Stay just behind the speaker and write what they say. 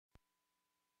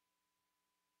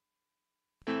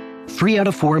3 out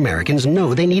of 4 Americans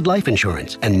know they need life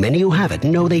insurance, and many who have it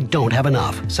know they don't have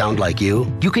enough. Sound like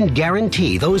you? You can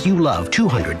guarantee those you love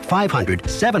 $200, $500,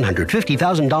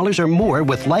 $750,000 or more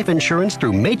with life insurance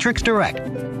through Matrix Direct.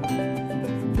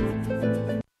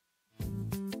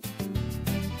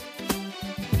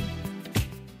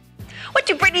 What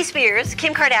do Britney Spears,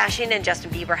 Kim Kardashian, and Justin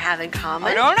Bieber have in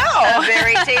common? I don't know. A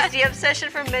very tasty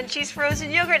obsession for Menchie's frozen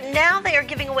yogurt. Now they are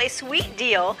giving away a sweet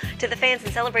deal to the fans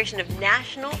in celebration of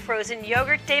National Frozen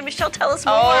Yogurt Day. Michelle, tell us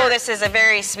more. Oh, this is a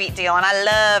very sweet deal, and I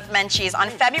love Menchie's. On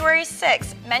February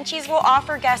 6th, Menchie's will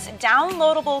offer guests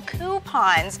downloadable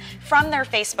coupons from their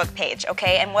Facebook page,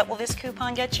 okay? And what will this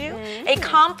coupon get you? A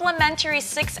complimentary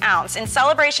 6-ounce in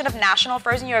celebration of National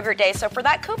Frozen Yogurt Day. So for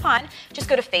that coupon, just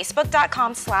go to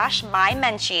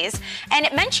facebook.com/mymenchies. And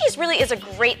Menchie's really is a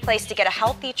great place to get a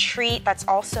healthy treat that's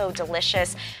also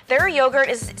delicious. Their yogurt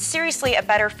is seriously a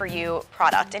better for you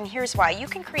product, and here's why. You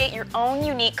can create your own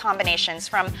unique combinations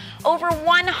from over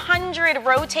 100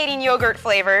 rotating yogurt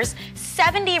flavors,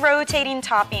 70 rotating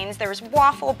toppings, there's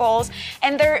waffle bowls,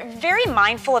 and they're very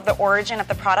mindful of the origin of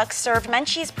the products served.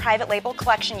 Menchie's private label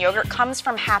collection yogurt comes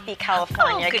from happy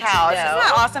California cows. Isn't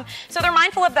that awesome? So they're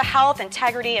mindful of the health,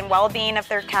 integrity, and well-being of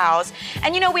their cows.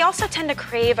 And you know, we also tend to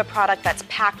crave a product that's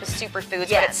packed with superfoods,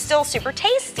 but it's still super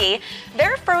tasty.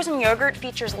 Their frozen yogurt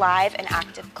features live and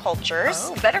active cultures.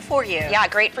 Oh, better for you. Yeah,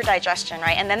 great for digestion,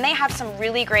 right? And then they have some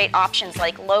really great options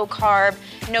like low carb,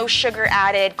 no sugar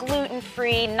added,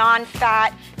 gluten-free,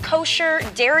 non-fat, kosher,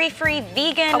 dairy-free,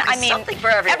 vegan. Okay, I mean, something for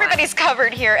everyone. Everybody's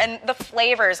covered here. And the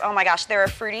flavors, oh my gosh, there are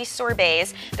fruity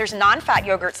sorbets. There's non-fat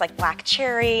yogurts like black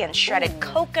cherry and shredded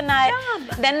coconut. Yum.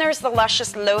 Then there's the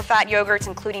luscious low-fat yogurts,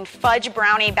 including fudge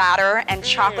brownie batter and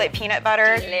chocolate peanut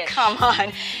butter. Delish. Come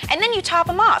on. And then you top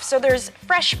them off. So there's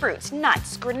fresh fruits,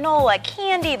 nuts, granola,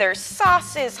 candy, there's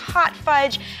sauces, hot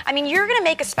fudge. I mean, you're gonna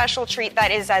make a special treat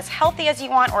that is as healthy as you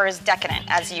want or as decadent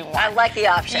as you want. I like the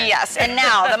option. Yes, and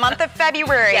now the month of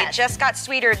February just got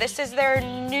sweeter. This is their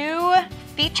new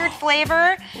featured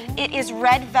flavor. It is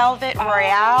Red Velvet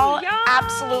Royale. Yum.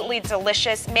 Absolutely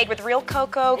delicious, made with real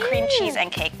cocoa, cream cheese,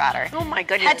 and cake batter. Oh my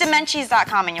goodness. Head to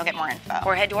menchies.com and you'll get more info.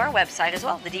 Or head to our website as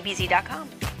well, thedbz.com.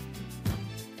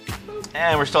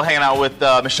 And we're still hanging out with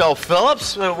Michelle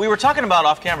Phillips. We were talking about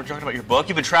off camera, talking about your book.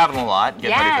 You've been traveling a lot,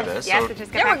 getting ready for this. Yes, so we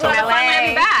just got back to LA. have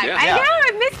you back. I know,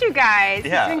 I've missed you guys.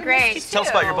 Yeah. It's been great. Tell us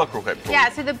about your book real quick. Yeah,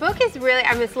 so the book is really,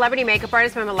 I'm a celebrity makeup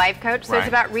artist, but I'm a life coach, so it's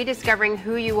about rediscovering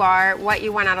who you are, what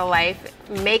you want out of life,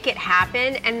 make it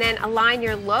happen, and then align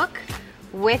your look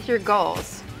with your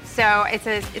goals. So it's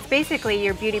basically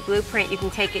your beauty blueprint. You can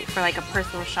take it for like a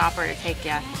personal shopper to take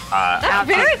you. That's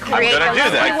very cool. I'm gonna do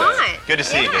that. You want. Good to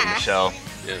see you again, Michelle.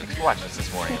 Watch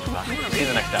this morning. See you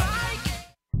the next hour.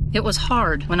 It was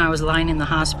hard when I was lying in the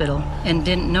hospital and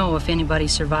didn't know if anybody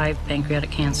survived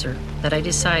pancreatic cancer that I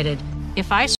decided if I